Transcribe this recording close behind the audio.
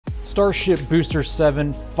Starship Booster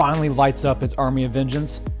 7 finally lights up its army of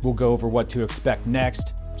engines. We'll go over what to expect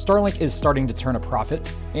next. Starlink is starting to turn a profit,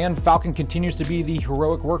 and Falcon continues to be the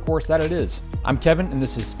heroic workhorse that it is. I'm Kevin, and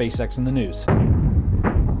this is SpaceX in the News.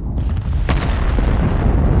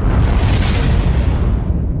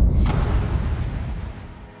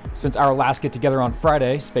 Since our last get-together on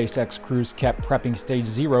Friday, SpaceX crews kept prepping Stage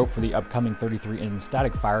 0 for the upcoming 33-engine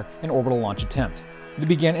static fire and orbital launch attempt. They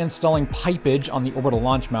began installing pipage on the orbital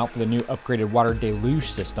launch mount for the new upgraded water deluge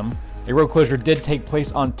system. A road closure did take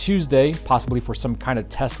place on Tuesday, possibly for some kind of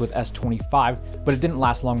test with S-25, but it didn't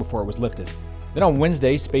last long before it was lifted. Then on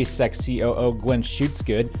Wednesday, SpaceX COO Gwen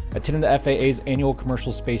Schutzgood attended the FAA's annual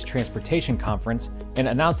Commercial Space Transportation Conference and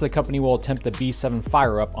announced the company will attempt the B-7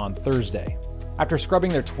 fire-up on Thursday. After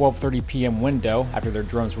scrubbing their 12:30 p.m. window after their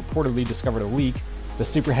drones reportedly discovered a leak, the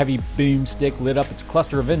Super Heavy boomstick lit up its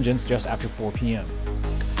cluster of engines just after 4 p.m.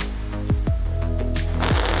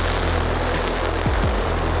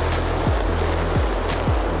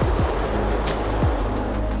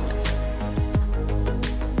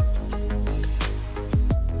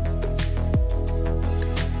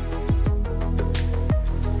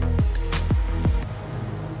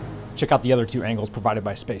 Check out the other two angles provided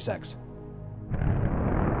by SpaceX.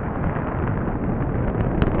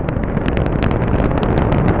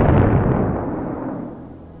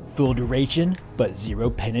 Full duration, but zero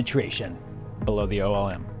penetration, below the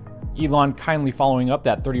OLM. Elon kindly following up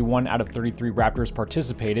that 31 out of 33 Raptors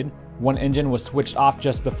participated. One engine was switched off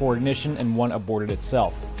just before ignition and one aborted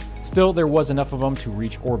itself. Still, there was enough of them to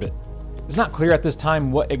reach orbit. It's not clear at this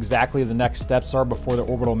time what exactly the next steps are before the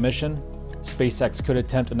orbital mission. SpaceX could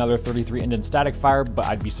attempt another 33-engine static fire, but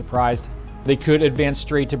I'd be surprised. They could advance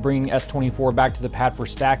straight to bringing S-24 back to the pad for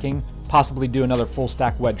stacking, possibly do another full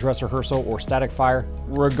stack wet dress rehearsal or static fire.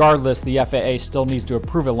 Regardless, the FAA still needs to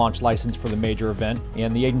approve a launch license for the major event,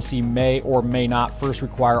 and the agency may or may not first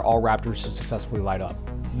require all Raptors to successfully light up.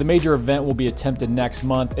 The major event will be attempted next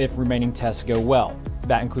month if remaining tests go well.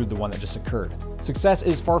 That included the one that just occurred. Success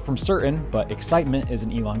is far from certain, but excitement is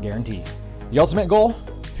an Elon guarantee. The ultimate goal?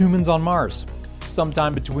 Humans on Mars.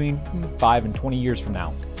 Sometime between 5 and 20 years from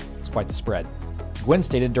now. It's quite the spread. Gwen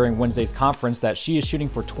stated during Wednesday's conference that she is shooting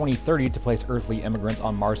for 2030 to place Earthly immigrants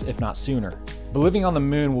on Mars, if not sooner. But living on the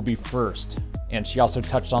moon will be first, and she also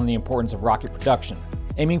touched on the importance of rocket production,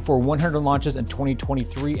 aiming for 100 launches in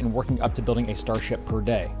 2023 and working up to building a Starship per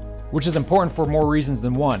day. Which is important for more reasons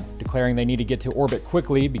than one, declaring they need to get to orbit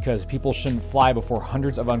quickly because people shouldn't fly before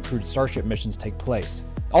hundreds of uncrewed Starship missions take place.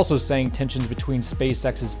 Also saying tensions between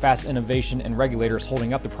SpaceX's fast innovation and regulators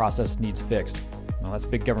holding up the process needs fixed. Well, that's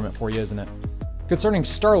big government for you, isn't it? Concerning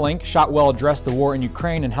Starlink, Shotwell addressed the war in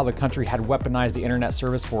Ukraine and how the country had weaponized the internet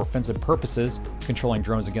service for offensive purposes, controlling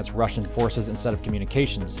drones against Russian forces instead of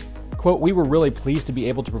communications. Quote, "We were really pleased to be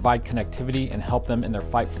able to provide connectivity and help them in their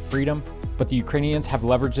fight for freedom, but the Ukrainians have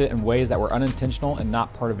leveraged it in ways that were unintentional and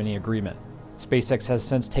not part of any agreement. SpaceX has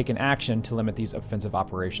since taken action to limit these offensive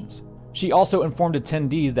operations." She also informed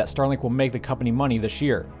attendees that Starlink will make the company money this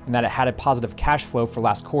year, and that it had a positive cash flow for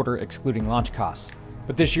last quarter excluding launch costs.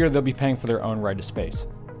 But this year they'll be paying for their own ride to space.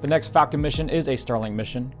 The next Falcon mission is a Starlink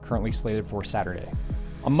mission, currently slated for Saturday.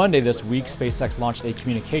 On Monday this week, SpaceX launched a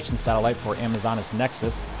communications satellite for Amazonas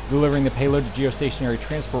Nexus, delivering the payload to geostationary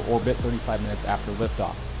transfer orbit 35 minutes after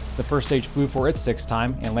liftoff. The first stage flew for its 6th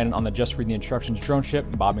time and landed on the Just Read the Instructions drone ship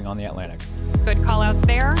bobbing on the Atlantic. Good callouts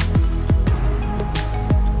there.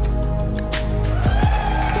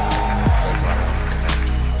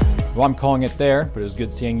 Well, I'm calling it there, but it was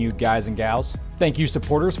good seeing you guys and gals. Thank you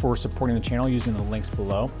supporters for supporting the channel using the links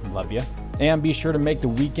below. Love you. And be sure to make the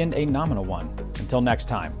weekend a nominal one. Until next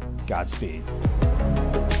time, Godspeed.